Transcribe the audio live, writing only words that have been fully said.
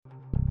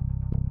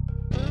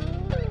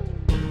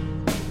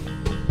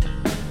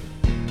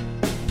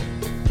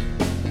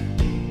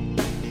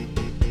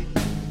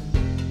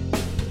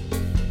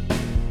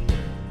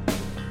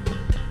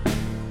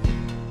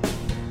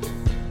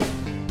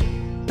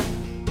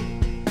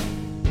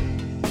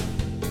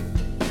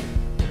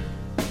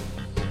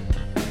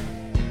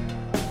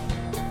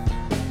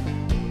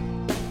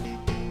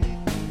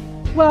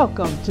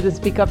Welcome to the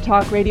Speak Up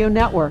Talk Radio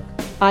Network.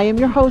 I am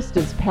your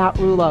hostess, Pat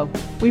Rulo.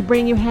 We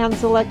bring you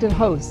hand-selected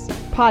hosts,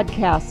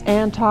 podcasts,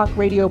 and talk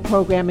radio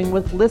programming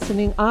with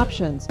listening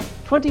options,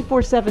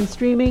 24/7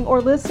 streaming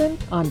or listen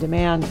on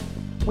demand.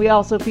 We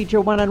also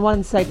feature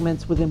one-on-one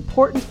segments with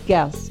important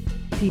guests,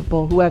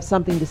 people who have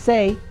something to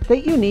say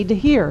that you need to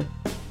hear.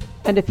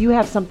 And if you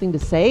have something to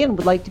say and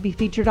would like to be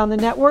featured on the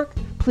network,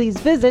 please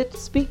visit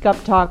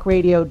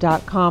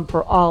speakuptalkradio.com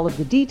for all of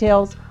the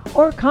details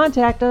or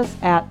contact us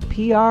at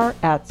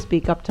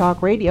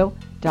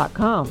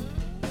pr@speakuptalkradio.com.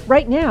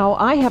 Right now,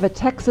 I have a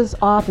Texas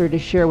author to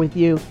share with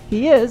you.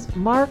 He is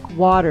Mark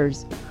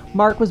Waters.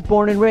 Mark was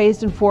born and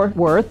raised in Fort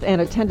Worth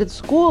and attended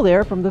school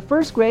there from the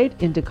first grade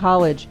into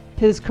college.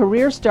 His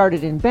career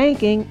started in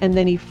banking, and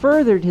then he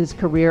furthered his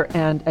career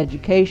and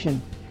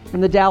education. In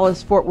the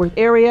Dallas-Fort Worth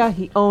area,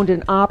 he owned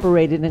and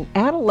operated an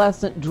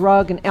adolescent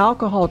drug and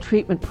alcohol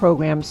treatment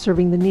program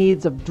serving the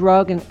needs of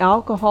drug and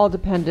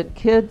alcohol-dependent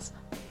kids,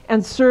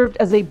 and served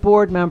as a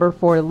board member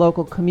for a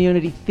local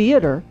community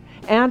theater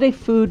and a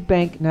food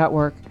bank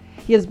network.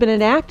 He has been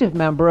an active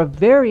member of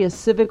various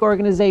civic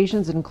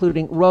organizations,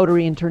 including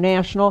Rotary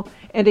International,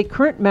 and a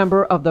current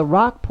member of the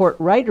Rockport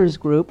Writers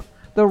Group,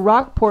 the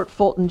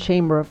Rockport-Fulton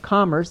Chamber of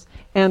Commerce,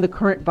 and the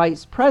current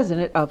vice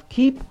president of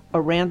Keep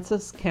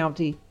Aransas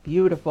County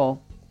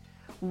Beautiful.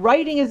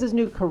 Writing is his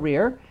new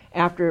career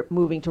after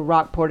moving to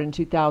Rockport in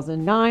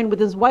 2009 with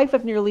his wife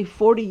of nearly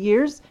 40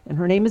 years, and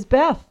her name is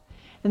Beth,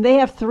 and they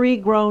have 3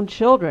 grown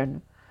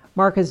children.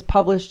 Mark has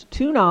published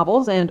 2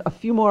 novels, and a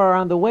few more are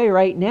on the way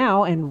right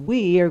now, and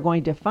we are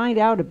going to find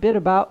out a bit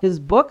about his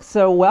book.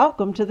 So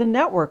welcome to the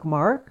network,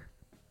 Mark.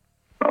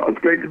 Oh, it's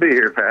great to be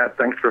here, Pat.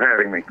 Thanks for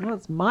having me. Well,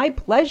 it's my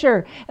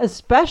pleasure,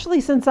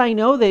 especially since I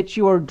know that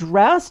you are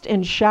dressed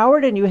and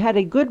showered and you had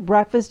a good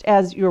breakfast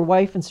as your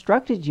wife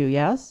instructed you,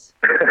 yes?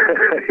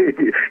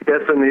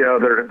 Yes, and the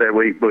other that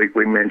we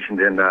mentioned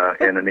in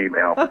an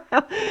email.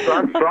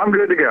 So I'm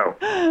good to go.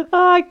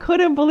 I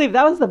couldn't believe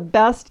that was the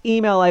best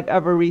email I've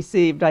ever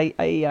received. I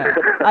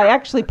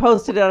actually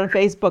posted it on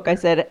Facebook. I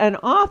said, an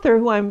author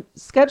who I'm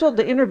scheduled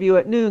to interview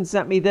at noon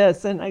sent me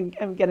this, and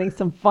I'm getting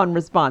some fun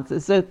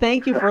responses. So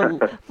thank you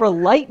for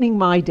lightening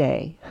my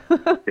day.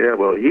 Yeah,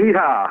 well,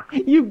 yeehaw.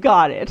 You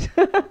got it.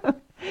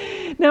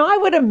 Now, I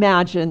would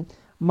imagine,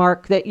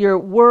 Mark, that your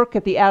work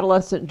at the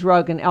Adolescent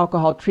Drug and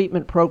Alcohol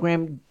Treatment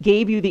Program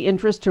gave you the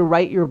interest to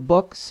write your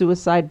book,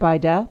 Suicide by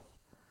Death?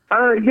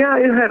 Yeah,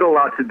 it had a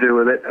lot to do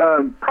with it.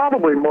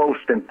 Probably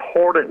most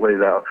importantly,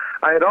 though,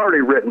 I had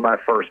already written my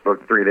first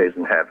book, 3 Days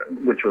in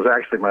Heaven, which was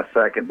actually my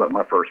second, but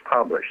my first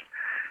published.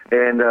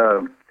 And,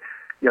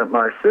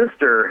 my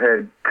sister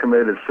had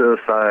committed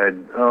suicide,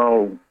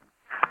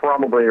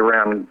 probably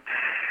around,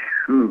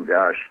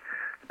 it's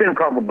been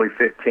probably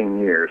 15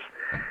 years.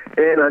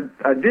 And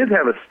I did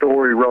have a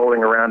story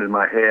rolling around in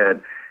my head,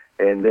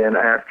 and then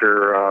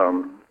after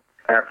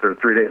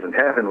 3 Days in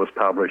Heaven was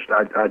published,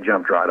 I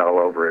jumped right all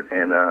over it,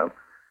 and the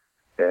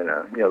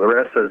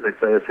rest, as they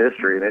say, is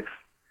history, and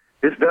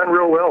it's done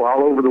real well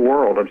all over the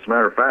world. As a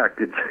matter of fact,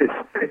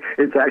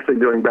 it's actually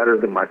doing better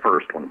than my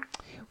first one.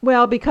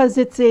 Well, because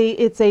it's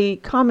a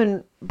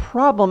common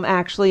problem,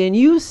 actually, and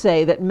you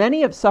say that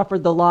many have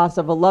suffered the loss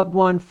of a loved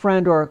one,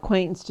 friend, or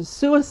acquaintance to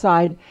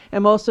suicide,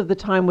 and most of the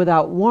time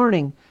without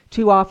warning.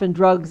 Too often,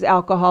 drugs,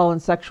 alcohol, and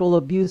sexual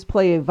abuse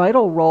play a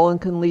vital role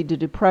and can lead to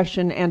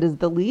depression and is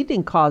the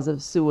leading cause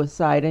of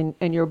suicide.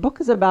 And your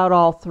book is about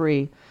all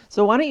 3.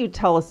 So why don't you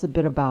tell us a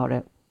bit about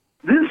it?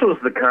 This was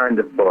the kind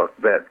of book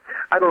that,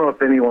 I don't know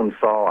if anyone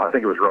saw, I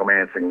think it was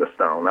Romancing the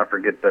Stone. I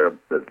forget the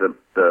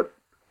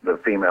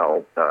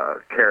female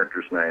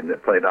character's name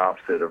that played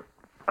opposite of,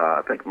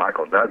 I think,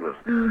 Michael Douglas.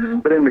 Mm-hmm.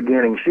 But in the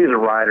beginning, she's a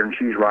writer, and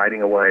she's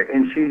writing away,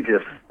 and she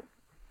just,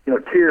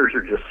 tears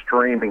are just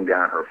streaming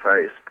down her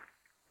face.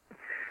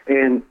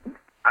 And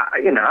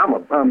I'm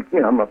a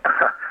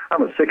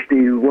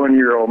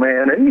 61-year-old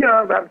man, and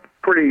I'm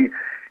pretty,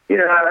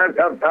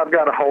 I've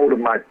got a hold of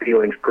my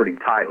feelings pretty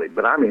tightly.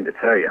 But I mean to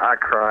tell you, I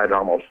cried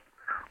almost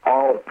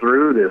all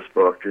through this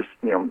book, just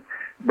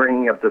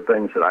bringing up the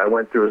things that I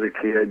went through as a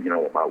kid,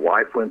 what my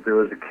wife went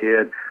through as a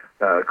kid,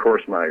 of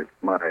course my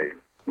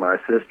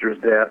sister's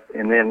death,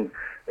 and then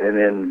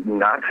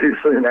not too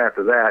soon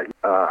after that,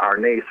 our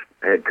niece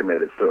had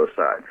committed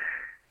suicide.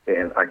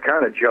 And I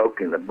kind of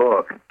joke in the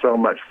book, so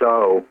much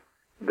so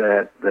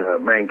that the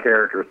main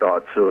character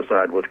thought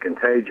suicide was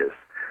contagious.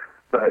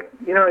 But,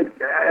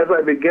 as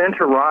I began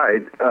to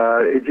write,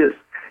 it just,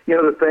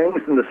 the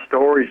things and the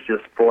stories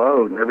just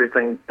flowed and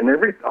everything, and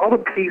all the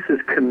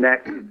pieces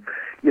connected.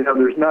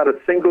 There's not a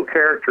single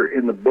character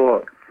in the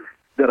book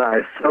that I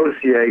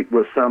associate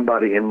with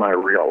somebody in my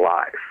real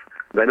life.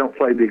 They don't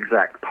play the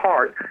exact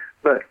part,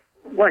 but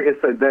like I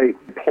said, they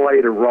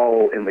played a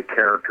role in the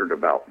character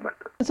development.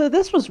 So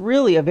this was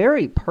really a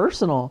very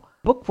personal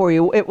book for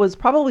you. It was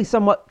probably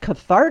somewhat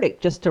cathartic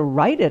just to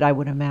write it, I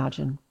would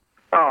imagine.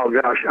 Oh,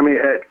 gosh. I mean,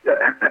 at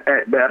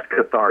best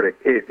cathartic.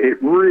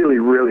 It really,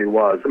 really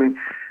was. I mean,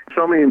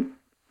 so many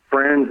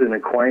friends and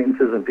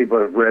acquaintances and people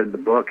who have read the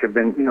book have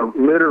been,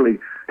 literally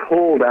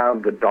pulled out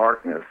of the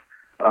darkness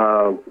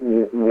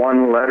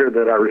One letter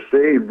that I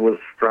received was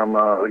from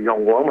a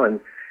young woman,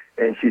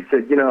 and she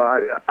said,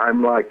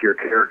 I'm like your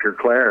character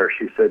Claire.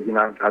 She said,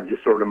 I've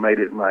just sort of made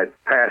it my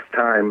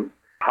pastime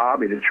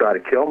hobby to try to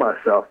kill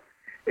myself.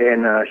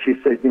 And she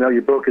said,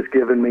 your book has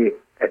given me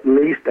at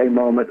least a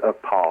moment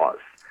of pause.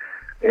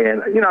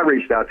 And, I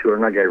reached out to her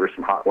and I gave her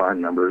some hotline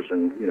numbers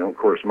and, of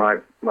course, my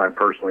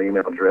personal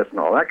email address and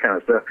all that kind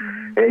of stuff.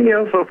 And,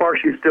 so far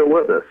she's still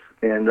with us.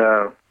 And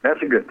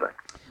that's a good thing.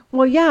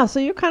 Well, yeah, so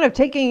you're kind of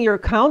taking your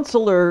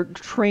counselor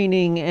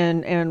training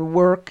and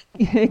work.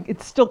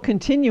 It's still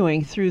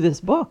continuing through this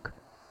book.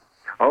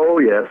 Oh,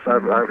 yes.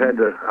 I've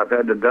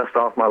had to dust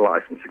off my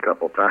license a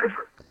couple of times.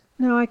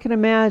 No, I can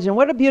imagine.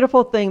 What a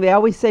beautiful thing. They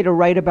always say to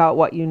write about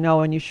what you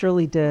know, and you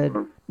surely did.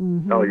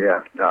 Mm-hmm. Oh,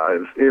 yeah.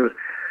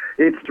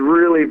 It's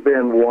really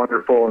been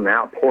wonderful, an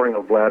outpouring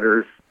of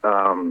letters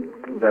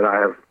that I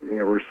have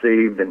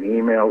received and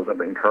emails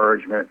of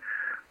encouragement.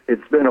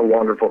 It's been a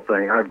wonderful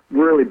thing. I've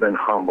really been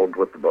humbled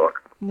with the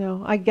book.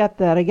 No, I get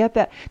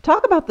that.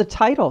 Talk about the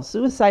title,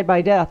 Suicide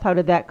by Death. How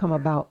did that come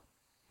about?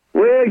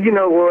 Well, you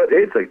know what?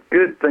 It's a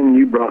good thing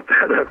you brought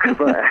that up because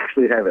I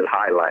actually have it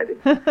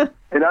highlighted.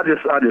 And I'll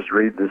just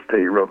read this to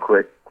you real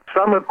quick.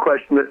 Some have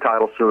questioned the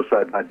title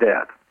Suicide by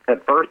Death.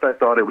 At first, I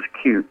thought it was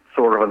cute,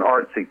 sort of an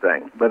artsy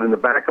thing. But in the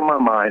back of my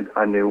mind,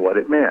 I knew what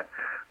it meant.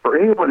 For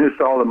anyone who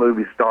saw the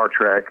movie Star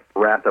Trek,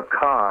 Wrath of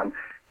Khan,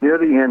 near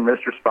the end,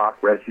 Mr. Spock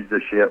rescues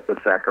the ship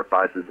but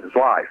sacrifices his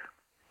life.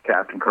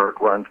 Captain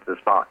Kirk runs to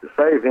Spock to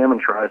save him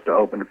and tries to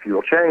open the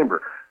fuel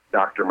chamber.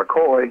 Dr.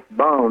 McCoy,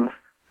 Bones,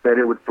 said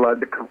it would flood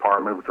the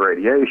compartment with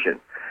radiation,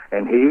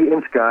 and he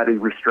and Scotty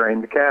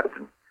restrained the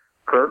captain.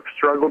 Kirk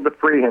struggled to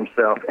free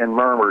himself and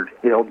murmured,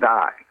 "He'll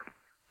die."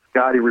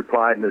 Scotty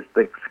replied in his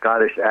thick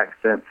Scottish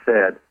accent,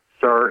 said,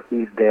 "Sir,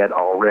 he's dead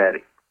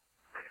already."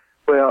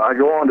 Well, I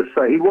go on to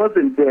say he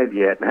wasn't dead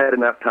yet and had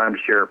enough time to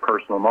share a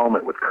personal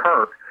moment with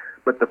Kirk,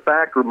 but the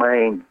fact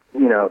remained,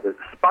 that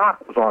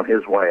Spock was on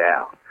his way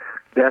out.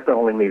 Death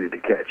only needed to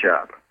catch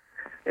up.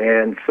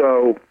 And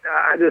so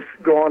I just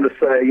go on to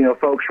say,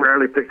 folks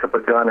rarely pick up a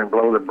gun and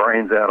blow their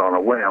brains out on a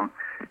whim.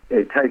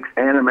 It takes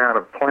an amount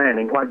of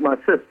planning, like my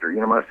sister.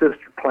 My sister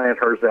planned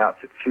hers out.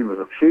 She was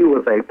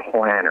a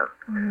planner.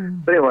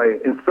 But anyway,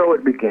 and so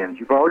it begins.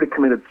 You've already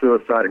committed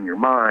suicide in your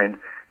mind.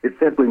 It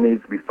simply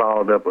needs to be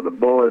followed up with a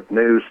bullet,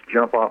 noose,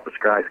 jump off a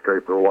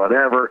skyscraper, or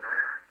whatever.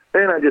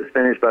 Then I just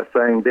finished by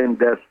saying, then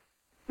death's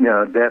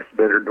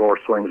bitter door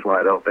swings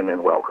wide open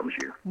and welcomes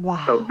you.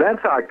 Wow. So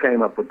that's how I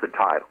came up with the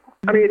title.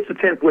 I mean, it's the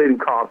 10th leading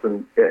cause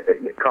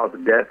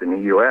of death in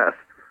the U.S.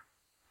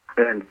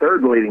 and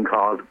third leading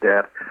cause of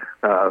death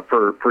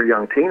for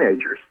young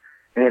teenagers.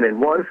 And in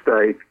one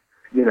state,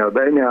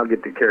 they now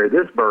get to carry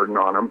this burden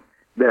on them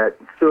that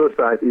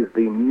suicide is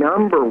the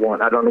number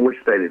one, I don't know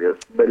which state it is,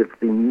 but it's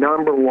the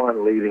number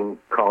one leading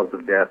cause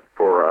of death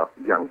for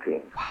young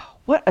teens. Wow,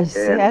 what a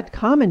sad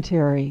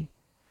commentary.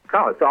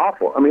 Oh, it's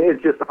awful. I mean,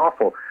 it's just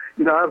awful.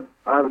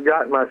 I've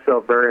gotten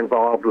myself very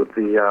involved with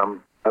the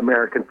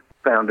American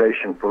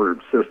Foundation for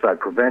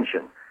Suicide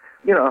Prevention.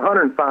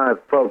 105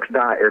 folks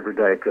die every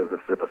day because of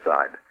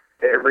suicide,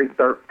 every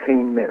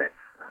 13 minutes.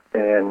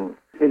 And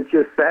it's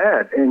just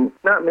sad. And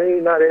not me,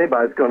 not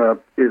anybody is gonna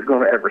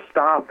ever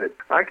stop it.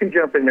 I can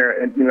jump in there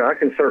and, I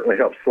can certainly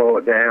help slow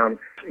it down,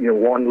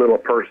 one little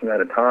person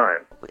at a time.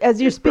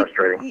 As you speak,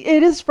 frustrating.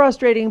 It is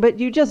frustrating, but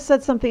you just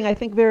said something I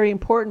think very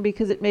important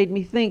because it made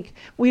me think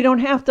we don't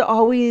have to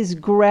always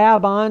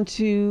grab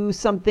onto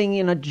something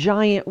in a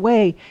giant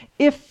way.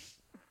 If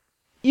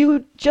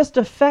you just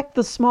affect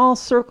the small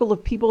circle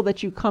of people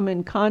that you come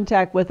in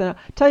contact with. And I'll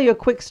tell you a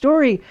quick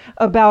story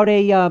about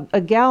a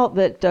gal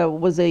that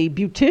was a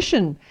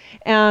beautician,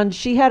 and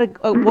she had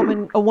a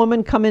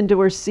woman come into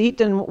her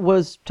seat and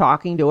was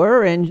talking to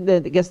her, and I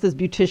guess this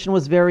beautician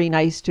was very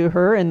nice to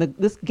her, and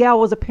this gal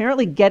was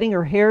apparently getting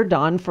her hair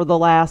done for the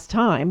last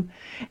time,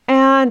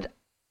 and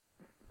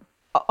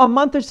a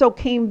month or so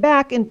came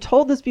back and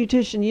told this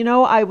beautician,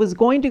 I was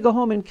going to go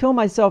home and kill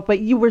myself, but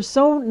you were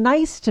so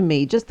nice to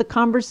me. Just the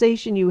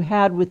conversation you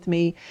had with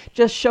me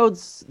just showed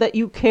that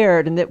you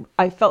cared and that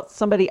I felt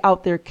somebody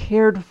out there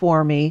cared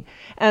for me.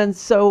 And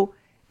so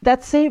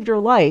that saved her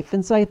life.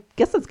 And so I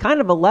guess it's kind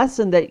of a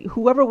lesson that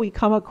whoever we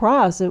come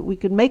across, that we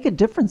could make a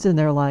difference in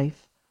their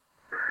life.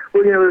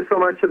 Well, there's so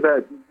much of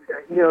that,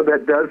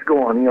 that does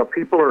go on.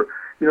 People are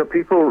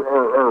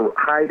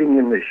hiding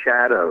in the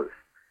shadows.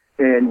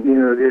 And,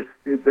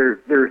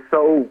 they're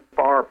so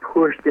far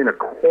pushed in a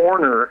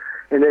corner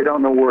and they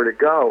don't know where to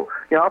go.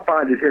 I'll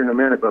find it here in a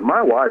minute, but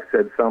my wife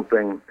said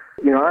something,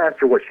 I asked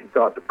her what she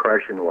thought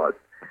depression was.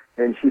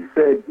 And she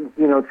said,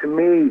 to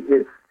me,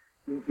 it's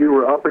you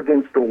were up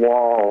against a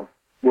wall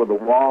where the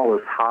wall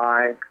is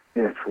high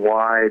and it's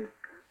wide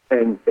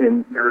and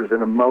there's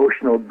an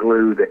emotional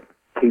glue that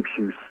keeps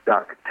you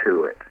stuck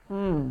to it.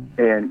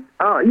 And,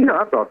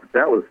 I thought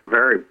that was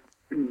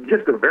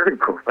just a very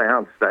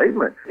profound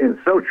statement, and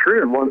so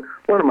true, and one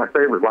of my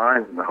favorite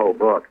lines in the whole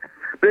book.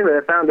 But anyway,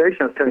 that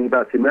foundation I was telling you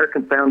about, the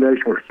American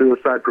Foundation for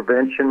Suicide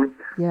Prevention,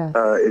 yes.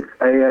 It's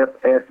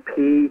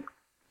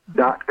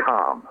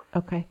AFSP.com.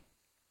 Okay.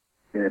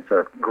 and it's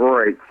a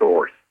great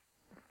source.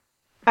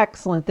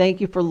 Excellent.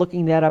 Thank you for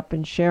looking that up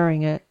and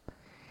sharing it.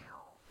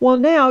 Well,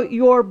 now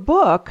your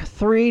book,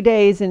 3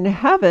 Days in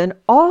Heaven,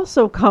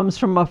 also comes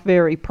from a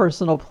very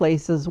personal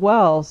place as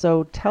well.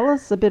 So tell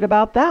us a bit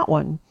about that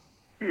one.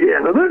 Yeah,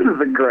 now this is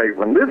a great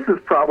one. This is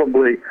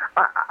probably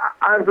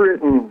I've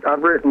written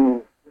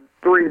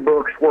 3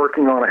 books,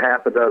 working on a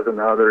half a dozen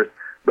others,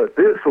 but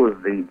this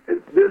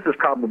is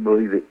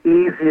probably the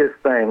easiest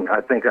thing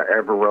I think I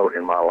ever wrote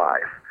in my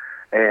life.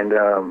 And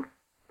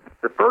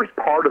the first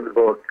part of the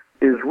book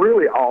is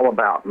really all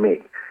about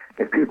me.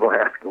 And people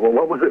ask, well,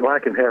 what was it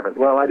like in heaven?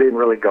 Well, I didn't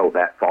really go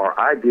that far.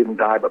 I didn't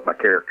die, but my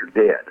character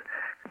did.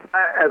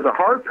 As a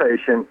heart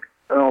patient,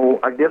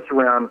 I guess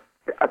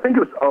I think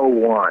it was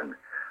 '01,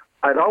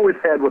 I'd always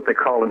had what they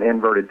call an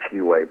inverted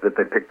T wave that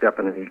they picked up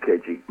in an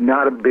EKG.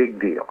 Not a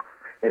big deal.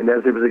 And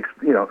as it was,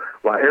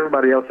 while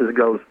everybody else's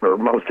goes, or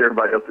most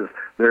everybody else's,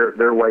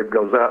 their wave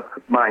goes up,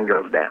 mine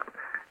goes down.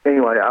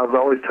 Anyway, I was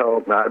always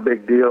told, not a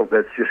big deal.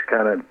 That's just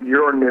kind of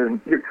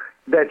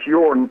that's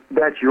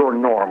your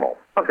normal.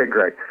 Okay,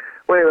 great.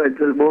 Well,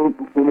 anyway,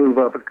 we'll move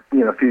up, a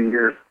few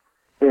years,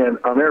 and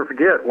I'll never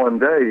forget. One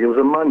day, it was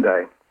a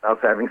Monday. I was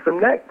having some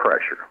neck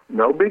pressure.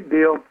 No big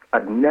deal.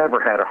 I'd never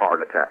had a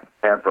heart attack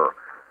ever.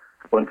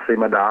 Went to see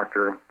my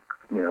doctor.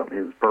 He was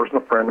a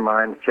personal friend of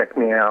mine. Checked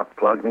me out,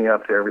 plugged me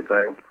up to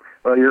everything.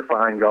 Well, you're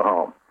fine. Go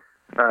home.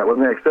 All right. Well,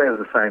 the next day it was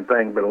the same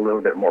thing, but a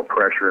little bit more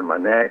pressure in my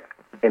neck,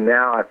 and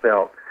now I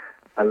felt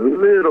a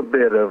little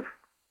bit of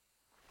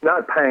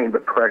not pain,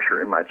 but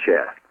pressure in my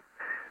chest.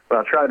 But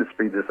I'll try to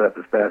speed this up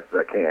as fast as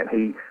I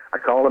can. I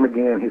called him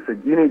again. He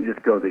said, you need to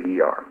just go to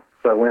the ER.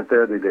 So I went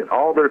there. They did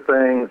all their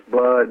things,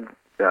 blood,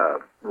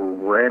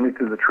 ran me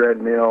through the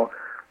treadmill,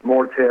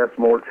 more tests,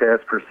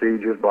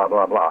 procedures, blah,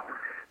 blah, blah.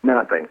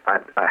 Nothing. I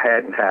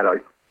hadn't had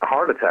a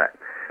heart attack.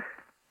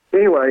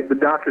 Anyway, the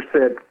doctor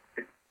said,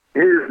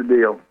 here's the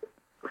deal.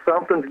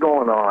 Something's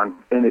going on,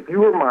 and if you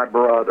were my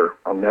brother,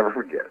 I'll never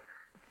forget.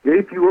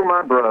 If you were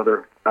my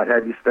brother, I'd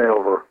have you stay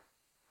over,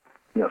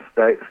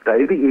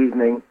 stay the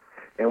evening,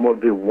 and we'll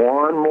do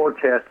one more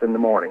test in the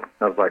morning.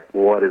 I was like,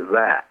 what is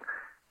that?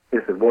 He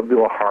said, we'll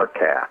do a heart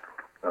cath.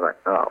 I was like,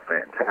 oh,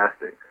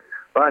 fantastic.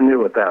 Well, I knew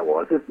what that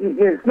was.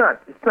 It's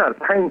not a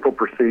painful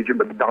procedure,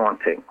 but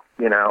daunting,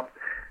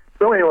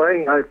 So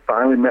anyway, I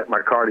finally met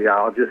my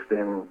cardiologist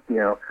and,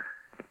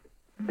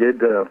 did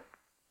the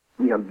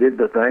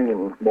thing,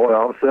 and boy,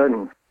 all of a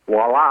sudden,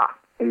 voila,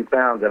 he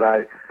found that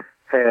I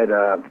had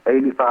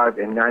 85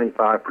 and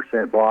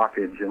 95%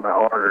 blockage in my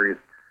arteries.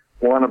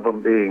 One of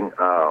them being,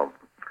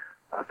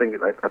 I think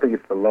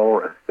it's the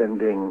lower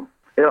ascending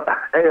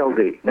ALD.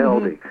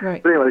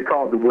 Right. But anyway, they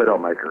call it the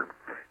Widowmaker.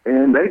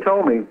 And they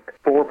told me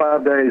 4 or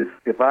 5 days,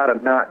 if I'd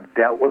have not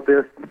dealt with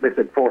this, they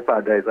said 4 or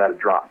 5 days I'd have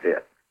dropped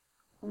dead.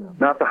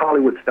 Not the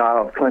Hollywood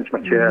style, clench my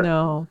chest,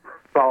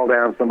 fall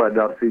down, somebody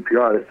does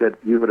CPR. They said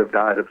you would have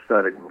died of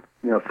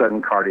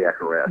sudden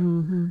cardiac arrest.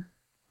 Mm-hmm.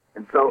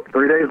 And so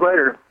 3 days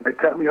later, they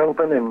cut me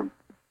open and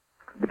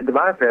did the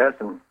bypass,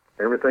 and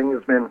everything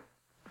has been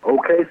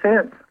okay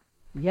since.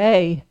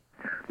 Yay.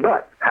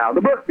 But how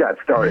the book got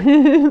started,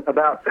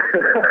 about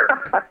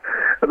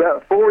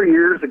 4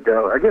 years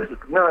ago,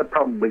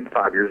 probably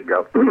 5 years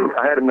ago,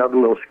 I had another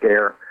little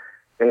scare,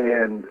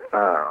 and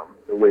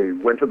we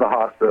went to the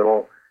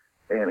hospital,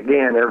 and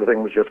again,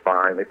 everything was just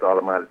fine. They thought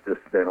I might have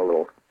just been a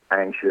little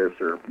anxious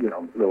or,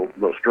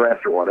 little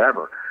stressed or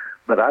whatever.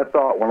 But I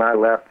thought when I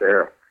left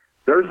there,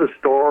 there's a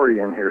story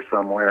in here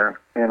somewhere,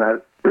 and I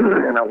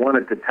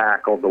wanted to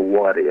tackle the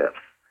what ifs.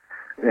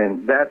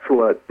 And that's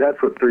what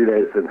 3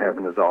 Days in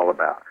Heaven is all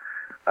about.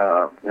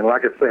 And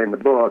like I say in the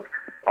book,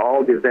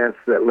 all the events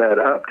that led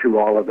up to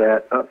all of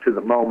that, up to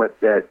the moment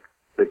that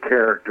the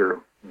character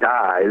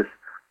dies,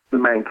 the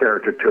main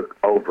character took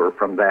over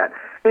from that.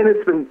 And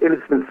it's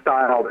been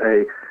styled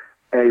a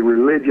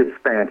religious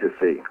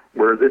fantasy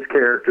where this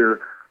character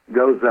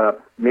goes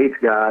up, meets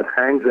God,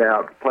 hangs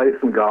out, plays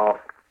some golf,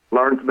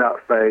 learns about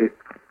faith,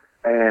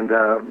 and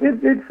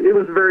it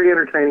was a very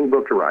entertaining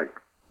book to write.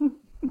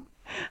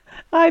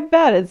 I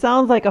bet. It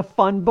sounds like a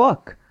fun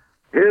book.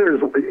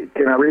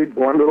 Can I read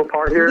one little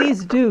part here?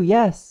 Please do,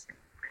 yes.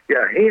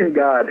 Yeah, he and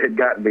God had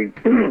gotten to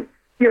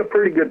be,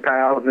 pretty good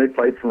pals, and they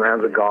played some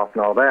rounds of golf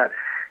and all that.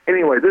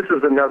 Anyway, this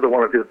is another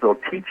one of his little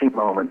teaching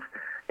moments,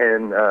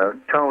 and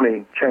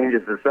Tony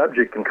changes the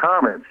subject and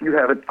comments, you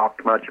haven't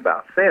talked much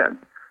about sin.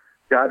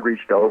 God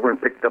reached over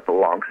and picked up a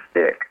long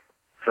stick.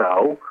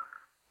 So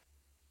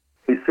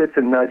he sits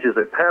and nudges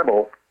a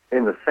pebble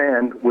in the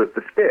sand with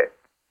the stick.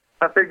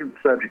 I figured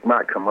the subject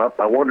might come up.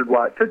 I wondered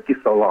why it took you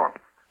so long.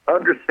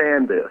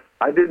 Understand this.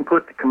 I didn't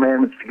put the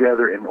commandments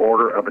together in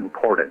order of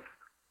importance.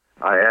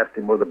 I asked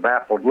him with a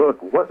baffled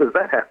look, what does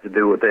that have to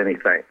do with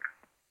anything?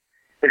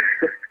 He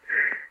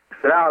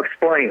said, I'll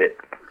explain it.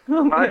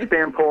 From my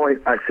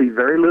standpoint, I see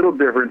very little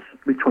difference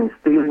between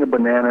stealing a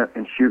banana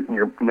and shooting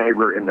your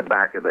neighbor in the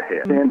back of the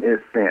head. Sin is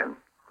sin.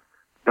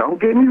 Don't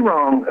get me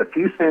wrong, a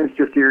few sins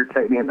just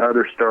irritate me and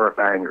others stir up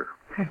anger.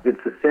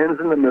 It's the sins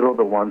in the middle,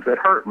 the ones that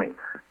hurt me.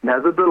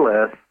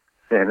 Nevertheless,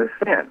 sin is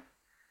sin.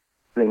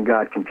 Then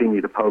God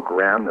continued to poke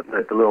around at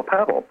the little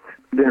pebble.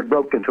 Then it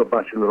broke into a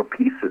bunch of little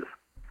pieces.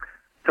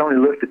 Tony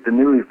looked at the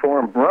newly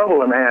formed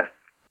rubble and asked,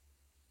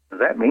 does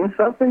that mean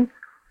something?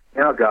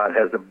 Now God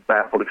has a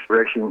baffled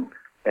expression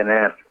and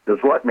asks, does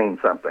what mean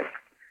something?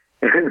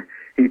 And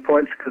he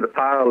points to the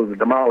pile of the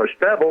demolished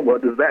pebble.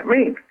 What does that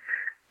mean?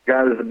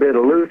 God is a bit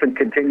aloof and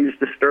continues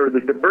to stir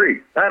the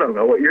debris. I don't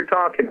know what you're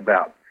talking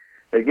about.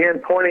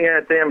 Again, pointing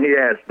at them, he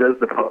asks, does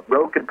the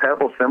broken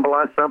pebble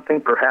symbolize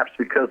something, perhaps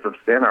because of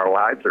sin our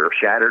lives are a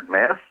shattered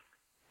mess?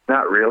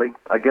 Not really.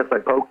 I guess I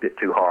poked it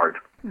too hard.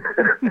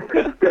 That's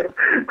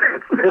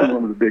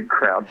one of the big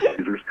crowd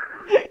pleasers.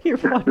 You're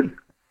funny.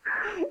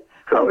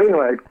 So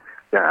anyway,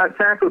 I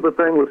tackled the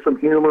thing with some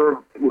humor,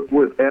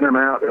 with an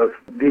amount of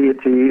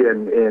deity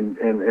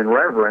and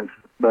reverence,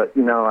 but,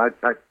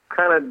 I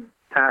kind of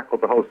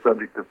tackled the whole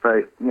subject of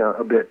faith,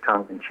 a bit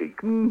tongue-in-cheek.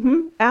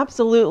 Mm-hmm.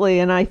 Absolutely,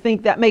 and I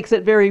think that makes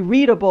it very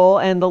readable,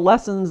 and the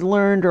lessons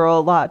learned are a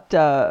lot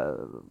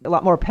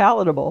more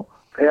palatable.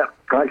 Yeah,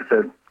 like I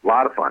said, a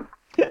lot of fun.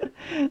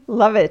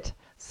 Love it.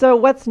 So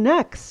what's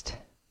next?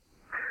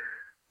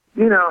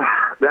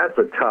 That's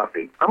a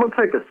toughie. I'm going to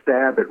take a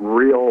stab at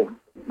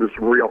this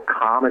real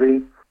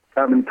comedy.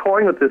 I've been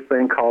toying with this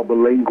thing called the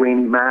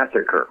Linguini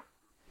Massacre.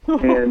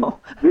 And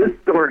this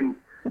story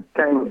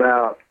came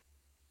about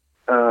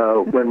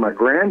when my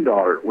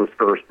granddaughter was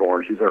first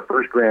born. She's our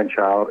first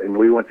grandchild, and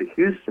we went to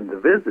Houston to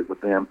visit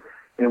with them.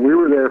 And we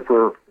were there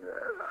for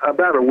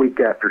about a week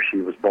after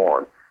she was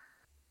born.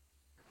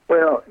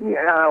 Well,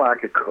 I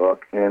like to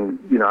cook, and,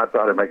 I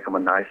thought I'd make them a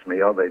nice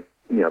meal. They'd,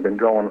 been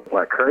going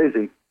like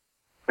crazy.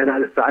 And I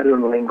decided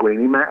on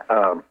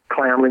the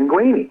clam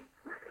linguine.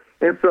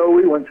 And so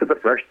we went to the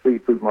fresh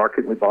seafood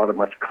market, and we bought a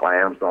bunch of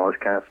clams and all this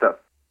kind of stuff.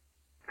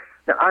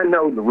 Now, I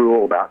know the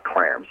rule about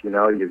clams.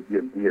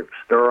 You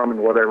stir them in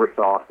whatever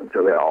sauce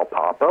until they all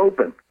pop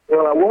open.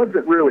 Well, I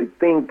wasn't really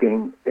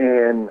thinking,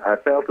 and I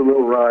felt a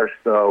little rushed,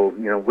 so,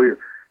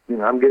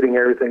 I'm getting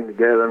everything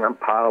together, and I'm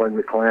piling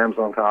the clams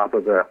on top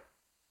of the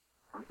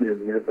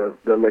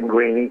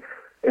linguine,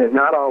 and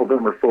not all of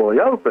them are fully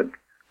open.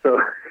 So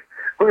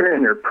we're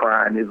in there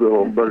prying these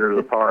little boogers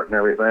apart and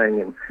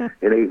everything and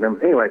eating them.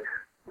 Anyway,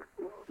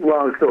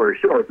 long story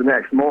short, the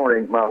next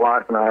morning, my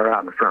wife and I are out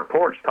on the front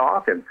porch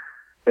talking,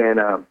 and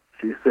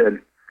she said,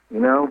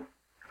 I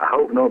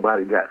hope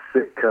nobody got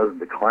sick because of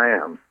the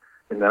clams.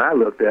 And then I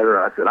looked at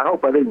her, and I said, I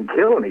hope I didn't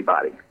kill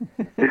anybody.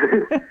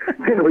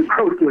 Then we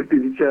both looked at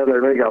each other,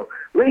 and they go,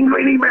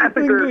 Linguini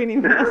Massacre! Linguini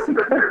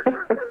Massacre.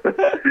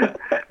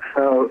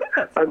 So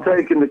I'm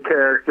taking the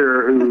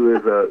character who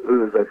is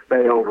a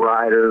failed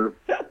writer,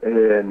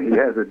 and he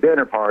has a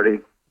dinner party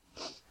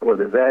with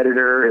his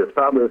editor, his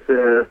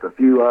publicist, a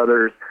few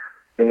others,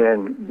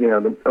 and,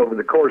 over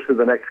the course of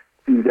the next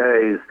few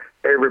days,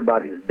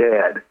 everybody's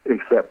dead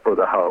except for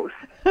the host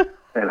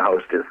and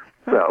hostess.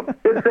 So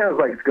it sounds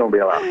like it's going to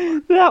be a lot of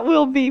fun. That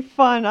will be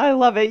fun. I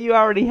love it. You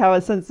already have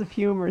a sense of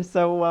humor,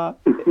 so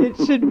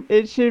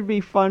it should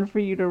be fun for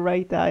you to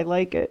write that. I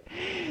like it.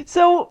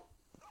 So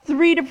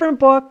 3 different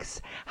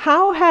books.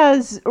 How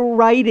has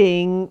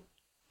writing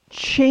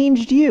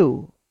changed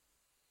you?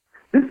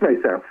 This may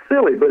sound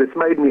silly, but it's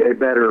made me a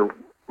better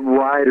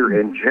writer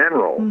in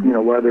general.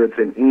 Mm-hmm. Whether it's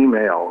an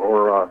email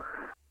or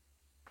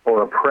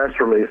a press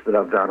release that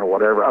I've done or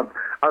whatever.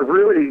 I've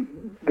really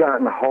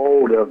gotten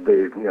hold of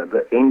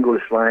the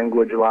English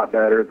language a lot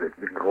better,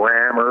 the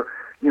grammar,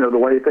 the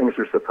way things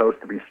are supposed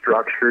to be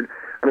structured.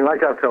 I mean,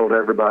 like I've told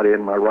everybody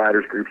in my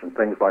writers groups and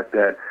things like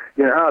that,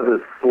 I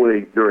was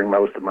asleep during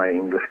most of my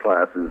English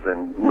classes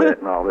and lit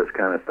and all this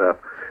kind of stuff.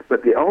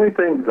 But the only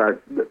things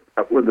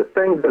the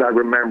things that I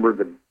remember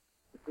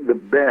the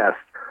best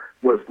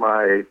was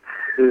my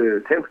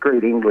 10th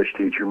grade English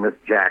teacher, Miss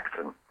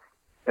Jackson.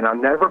 And I'll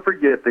never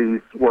forget these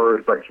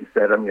words like she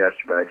said them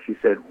yesterday. She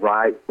said,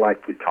 write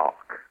like you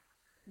talk.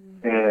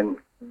 Mm-hmm. And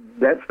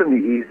that's been the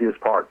easiest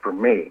part for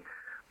me.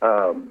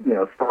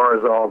 As far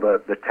as all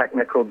the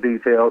technical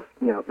details,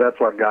 that's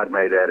why God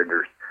made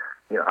editors.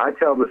 I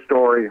tell the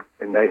story,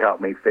 and they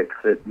help me fix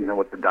it,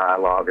 with the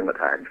dialogue and the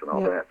tags and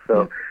all that.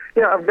 So,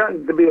 I've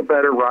gotten to be a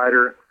better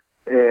writer,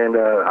 and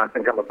I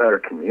think I'm a better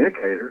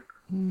communicator.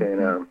 Mm-hmm.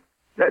 And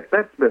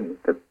that's been...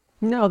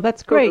 No,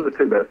 that's great. Those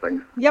are the 2 best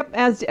things. Yep.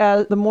 As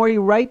the more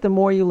you write, the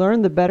more you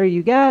learn, the better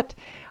you get.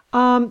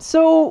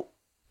 So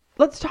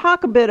let's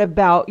talk a bit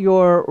about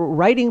your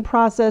writing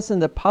process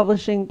and the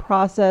publishing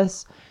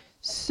process.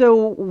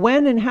 So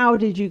when and how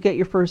did you get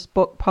your first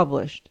book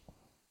published?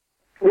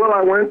 Well,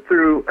 I went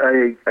through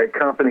a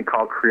company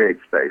called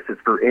CreateSpace.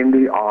 It's for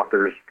indie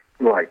authors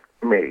like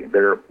me.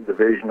 They're a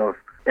division of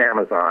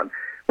Amazon.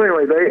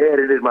 Anyway, they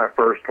edited my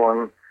first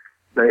one.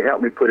 They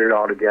helped me put it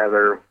all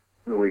together.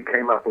 We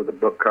came up with a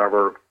book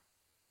cover,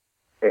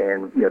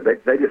 and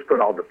they just put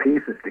all the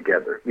pieces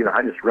together.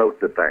 I just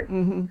wrote the thing,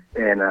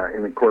 mm-hmm.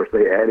 and of course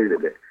they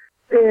edited it.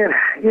 And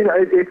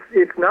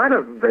it's not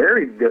a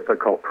very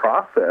difficult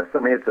process. I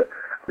mean,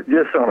 it's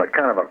just on a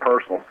kind of a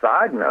personal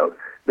side note.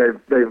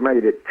 They've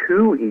made it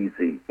too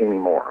easy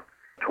anymore.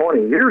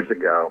 20 years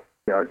ago,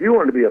 if you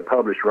wanted to be a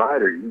published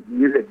writer,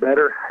 you had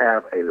better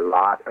have a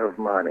lot of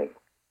money.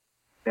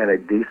 and a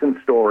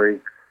decent story,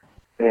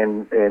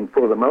 and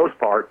for the most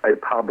part, a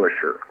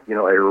publisher, a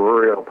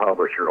real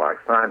publisher like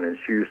Simon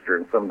 & Schuster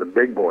and some of the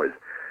big boys.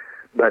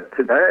 But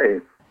today,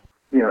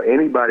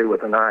 anybody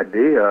with an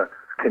idea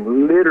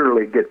can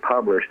literally get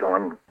published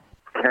on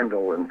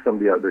Kindle and some of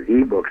the other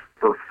ebooks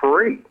for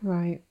free.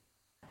 Right.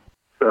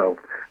 So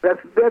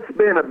that's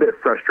been a bit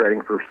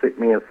frustrating for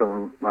me and some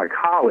of my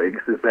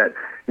colleagues, is that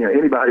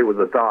anybody with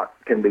a thought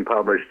can be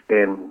published,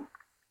 and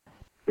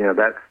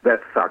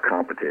that's our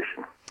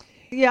competition.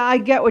 Yeah, I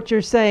get what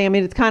you're saying. I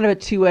mean, it's kind of a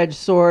two-edged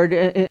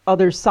sword.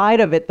 Other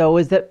side of it, though,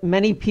 is that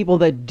many people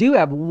that do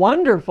have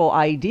wonderful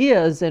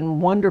ideas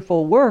and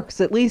wonderful works,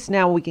 at least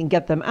now we can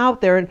get them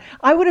out there. And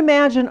I would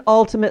imagine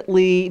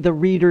ultimately the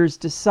readers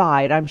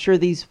decide. I'm sure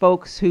these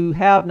folks who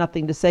have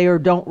nothing to say or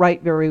don't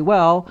write very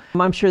well,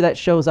 I'm sure that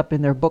shows up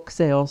in their book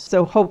sales.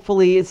 So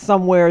hopefully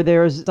somewhere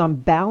there's some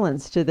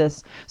balance to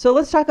this. So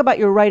let's talk about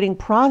your writing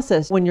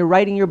process. When you're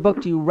writing your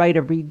book, do you write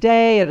every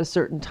day at a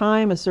certain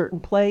time, a certain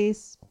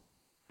place?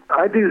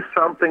 I do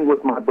something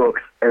with my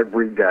books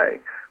every day,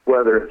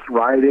 whether it's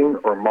writing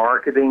or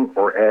marketing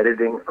or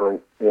editing or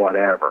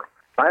whatever.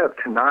 I have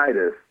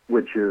tinnitus,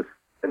 which is,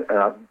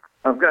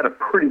 I've got a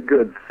pretty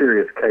good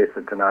serious case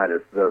of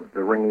tinnitus, the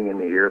ringing in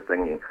the ear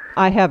thingy.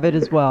 I have it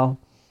as well.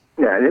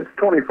 Yeah, and it's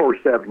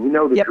 24/7. You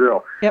know the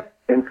drill. Yep.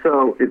 And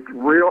so it's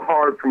real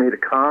hard for me to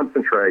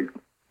concentrate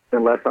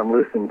unless I'm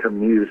listening to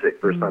music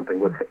or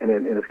something. And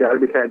it's got to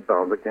be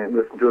headphones. I can't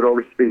listen to it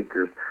over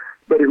speakers.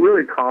 But it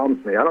really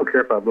calms me. I don't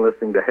care if I'm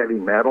listening to heavy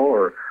metal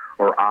or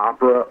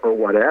opera or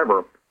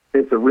whatever.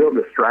 It's a real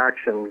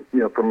distraction,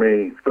 for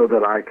me, so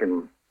that I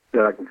can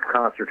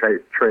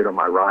concentrate on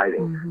my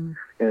writing. Mm-hmm.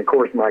 And of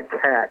course, my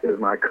cat is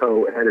my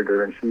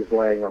co-editor, and she's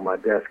laying on my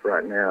desk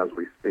right now as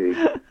we speak.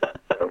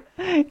 So.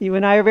 You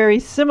and I are very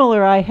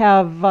similar. I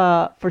have,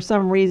 for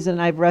some reason,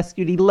 I've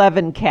rescued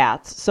 11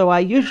 cats. So I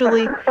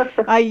usually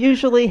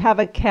have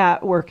a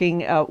cat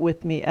working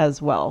with me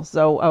as well.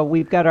 So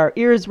we've got our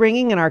ears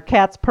ringing and our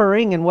cats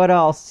purring, and what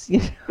else?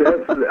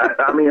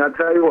 I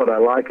tell you what, I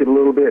like it a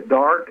little bit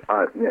dark.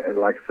 Like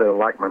I said, I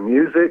like my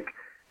music.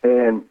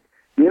 And,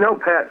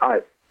 Pat,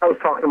 I was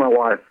talking to my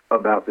wife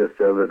about this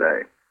the other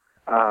day.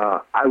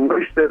 I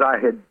wish that I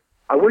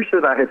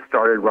had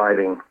started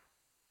writing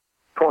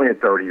 20 and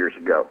 30 years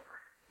ago.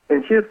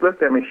 And she just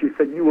looked at me, she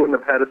said, you wouldn't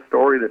have had a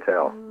story to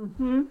tell.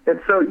 Mm-hmm. And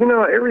so,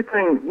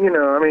 everything,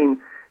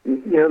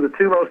 the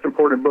two most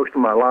important books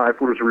in my life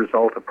was a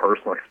result of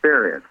personal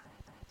experience,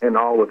 and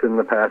all within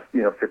the past,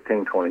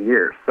 15, 20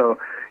 years. So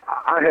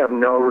I have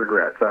no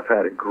regrets. I've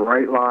had a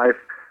great life.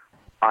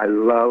 I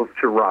love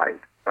to write.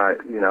 I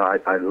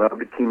love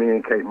to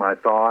communicate my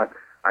thought.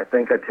 I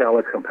think I tell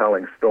a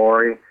compelling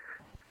story.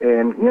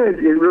 And,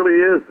 it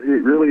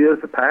really is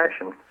a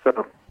passion.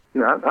 So,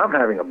 I'm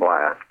having a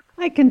blast.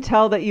 I can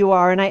tell that you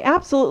are, and I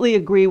absolutely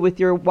agree with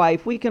your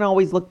wife. We can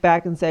always look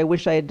back and say, I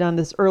wish I had done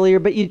this earlier,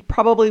 but you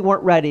probably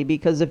weren't ready,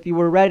 because if you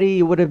were ready,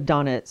 you would have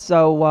done it.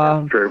 So,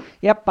 that's true.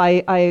 Yep,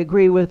 I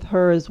agree with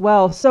her as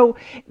well. So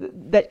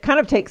that kind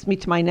of takes me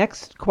to my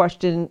next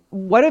question.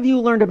 What have you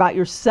learned about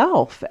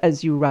yourself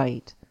as you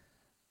write?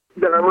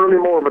 That I'm really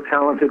more of a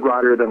talented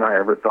writer than I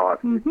ever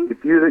thought. Mm-hmm.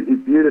 If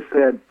you'd have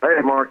said,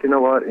 hey, Mark, you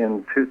know what,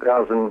 in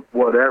 2000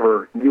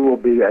 whatever, you will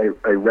be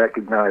a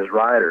recognized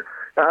writer,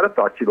 I'd have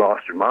thought you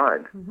lost your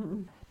mind.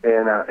 Mm-hmm.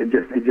 And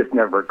it just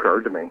never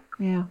occurred to me.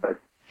 Yeah. But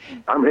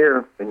I'm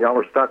here, and y'all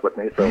are stuck with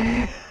me, so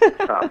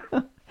tough.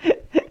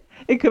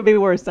 It could be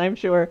worse, I'm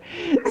sure.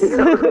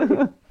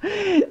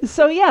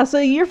 So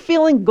you're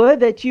feeling good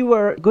that you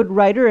are a good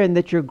writer and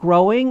that you're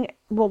growing.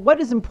 Well, what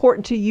is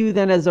important to you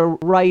then as a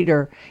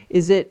writer?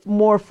 Is it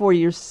more for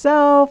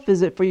yourself?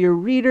 Is it for your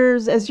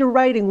readers? As you're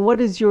writing, what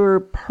is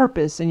your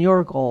purpose and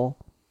your goal?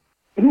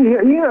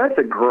 Yeah, that's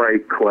a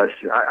great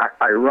question.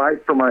 I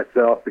write for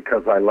myself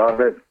because I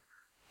love it.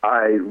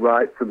 I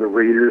write for the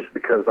readers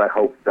because I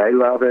hope they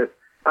love it.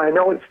 I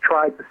know it's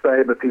trite to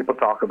say, but people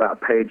talk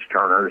about page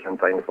turners and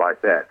things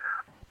like that.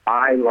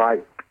 I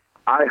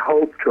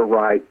hope to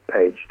write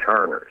page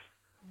turners.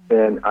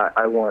 And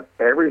I want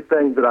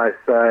everything that I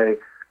say,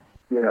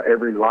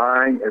 every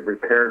line, every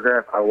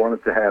paragraph, I want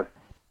it to have,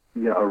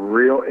 a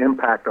real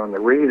impact on the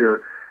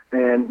reader.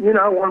 And,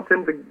 I want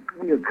them to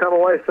come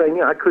away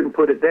saying, I couldn't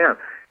put it down.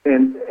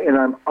 And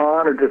I'm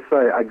honored to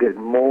say I get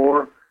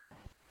more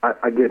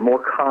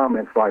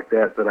comments like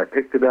that I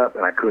picked it up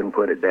and I couldn't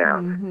put it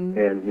down. Mm-hmm.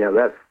 And,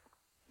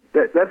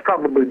 that's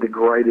probably the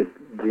greatest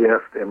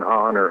gift and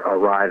honor a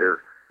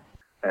writer,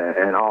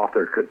 an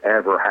author could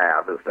ever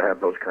have, is to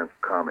have those kinds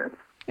of comments.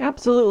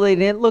 Absolutely.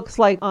 And it looks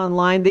like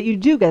online that you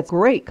do get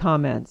great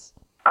comments.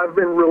 I've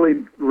been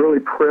really, really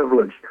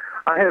privileged.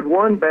 I had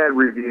one bad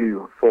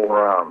review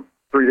for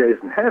 3 Days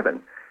in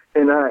Heaven,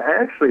 and I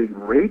actually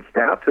reached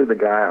out to the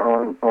guy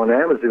on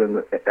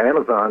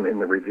Amazon in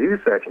the review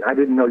section. I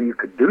didn't know you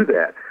could do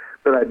that,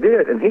 but I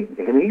did, and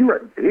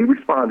he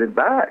responded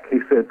back. He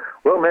said,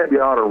 well, maybe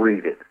I ought to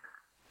read it.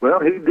 Well,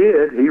 he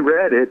did. He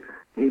read it.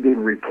 He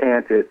didn't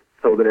recant it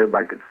so that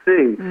everybody could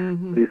see.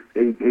 Mm-hmm.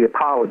 He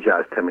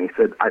apologized to me. He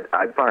said,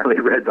 I finally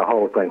read the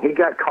whole thing. He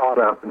got caught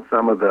up in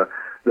some of the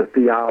the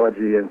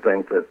theology and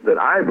things that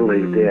I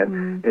believed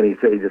in, and he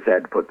said he just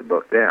had to put the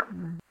book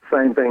down.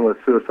 Same thing with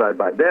Suicide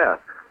by Death.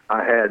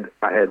 I had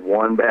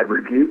one bad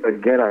review.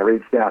 Again, I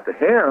reached out to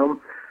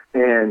him,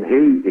 and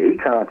he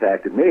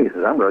contacted me. He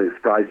says, I'm really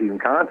surprised he even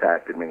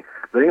contacted me.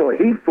 But anyway,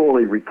 he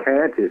fully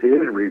recanted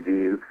his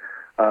review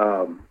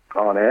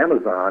on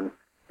Amazon.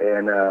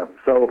 And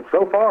so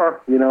far,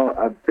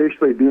 I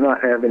officially do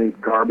not have any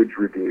garbage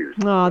reviews.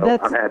 Oh, so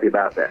I'm happy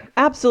about that.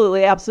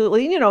 Absolutely,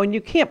 absolutely. And you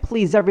can't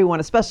please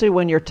everyone, especially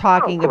when you're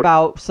talking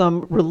about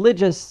some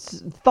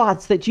religious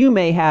thoughts that you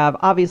may have.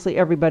 Obviously,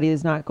 everybody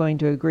is not going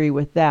to agree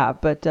with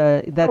that. But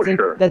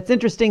that's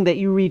interesting that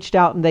you reached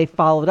out and they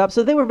followed up.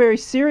 So they were very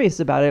serious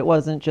about it. It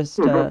wasn't just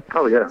some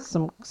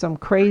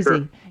crazy.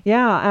 Sure.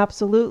 Yeah,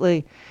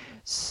 absolutely.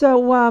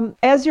 So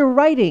as you're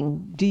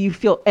writing, do you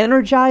feel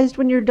energized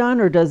when you're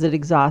done, or does it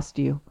exhaust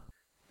you?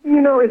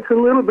 It's a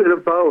little bit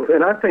of both.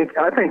 And I think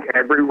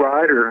every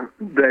writer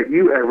that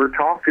you ever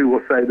talk to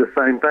will say the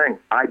same thing.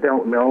 I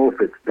don't know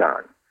if it's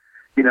done.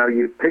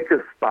 You pick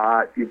a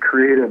spot, you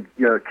create a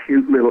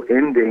cute little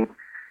ending,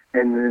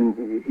 and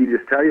then you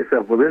just tell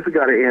yourself, well, this has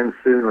got to end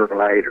sooner or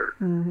later.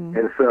 Mm-hmm.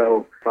 And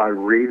so if I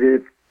read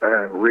it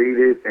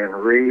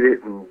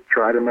and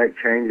try to make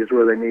changes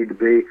where they need to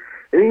be,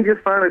 and you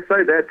just finally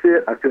say, that's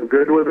it, I feel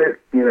good with it,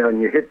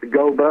 and you hit the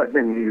go button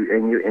and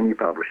you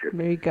publish it.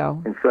 There you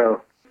go. And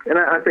so,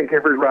 I think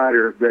every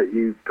writer that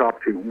you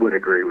talk to would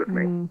agree with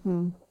me.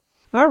 Mm-hmm.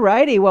 All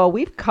righty. Well,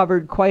 we've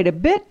covered quite a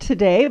bit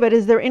today, but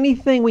is there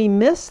anything we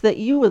missed that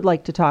you would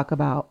like to talk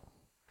about?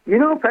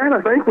 Pat,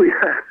 I think we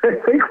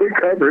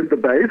covered the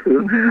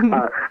bases.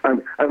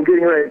 I'm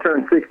getting ready to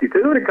turn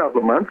 62 in a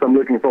couple of months. I'm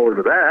looking forward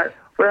to that.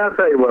 But I'll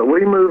tell you what,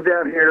 we moved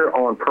down here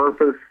on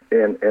purpose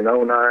in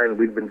 2009.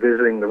 We've been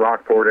visiting the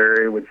Rockport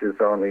area, which is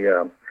on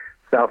the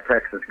South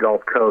Texas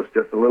Gulf Coast,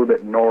 just a little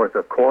bit north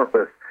of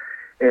Corpus.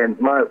 And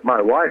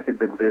my wife had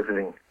been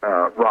visiting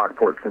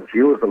Rockport since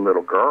she was a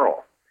little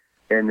girl.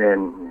 And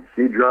then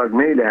she drugged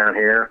me down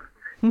here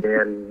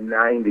in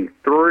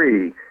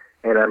 93.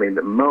 And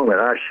the moment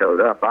I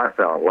showed up, I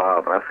fell in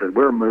love. I said,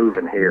 we're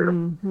moving here.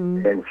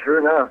 Mm-hmm. And sure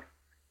enough,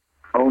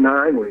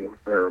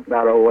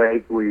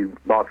 2008, we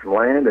bought some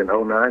land. In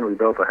 2009, we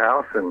built a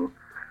house and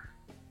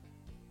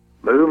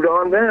moved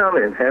on down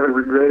and haven't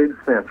regretted it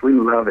since. We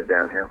love it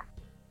down here.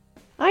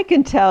 I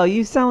can tell.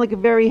 You sound like a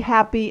very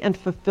happy and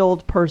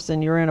fulfilled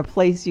person. You're in a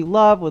place you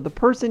love with a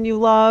person you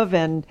love,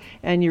 and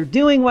you're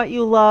doing what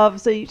you love,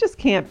 so you just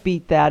can't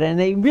beat that. And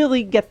they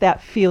really get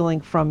that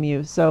feeling from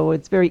you. So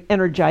it's very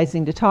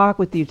energizing to talk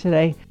with you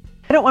today.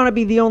 I don't want to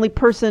be the only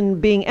person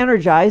being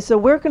energized, so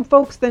where can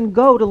folks then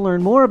go to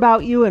learn more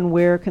about you, and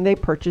where can they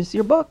purchase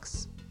your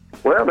books?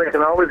 Well, they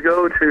can always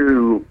go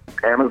to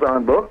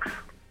Amazon Books.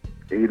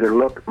 Either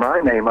look my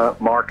name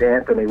up, Mark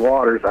Anthony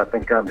Waters. I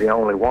think I'm the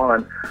only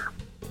one.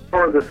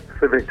 Or the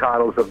specific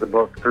titles of the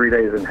book, 3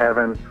 Days in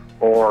Heaven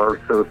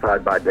or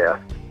Suicide by Death.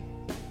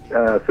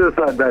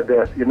 Suicide by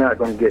Death, you're not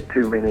going to get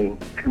too many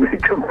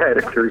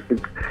competitors.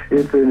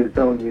 It's in its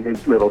own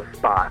unique little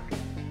spot.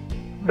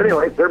 But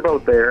anyway, they're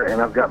both there,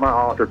 and I've got my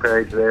author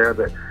page there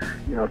that,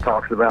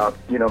 talks about,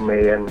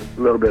 me and a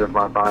little bit of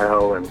my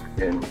bio and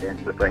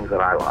the things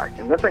that I like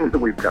and the things that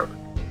we've covered.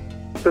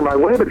 So my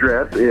web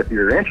address, if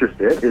you're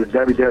interested, is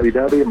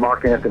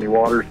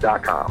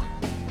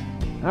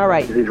www.markanthonywaters.com. All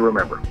right. Easy to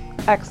remember.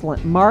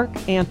 Excellent.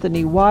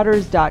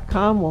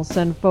 markanthonywaters.com. We'll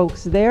send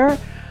folks there.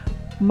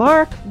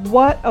 Mark,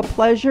 what a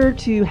pleasure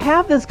to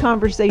have this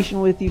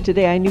conversation with you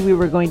today. I knew we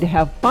were going to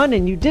have fun,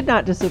 and you did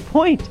not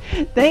disappoint.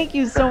 Thank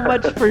you so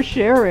much for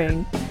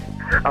sharing.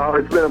 Oh,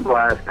 it's been a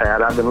blast,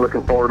 Pat. I've been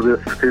looking forward to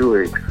this for 2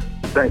 weeks.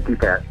 Thank you,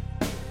 Pat.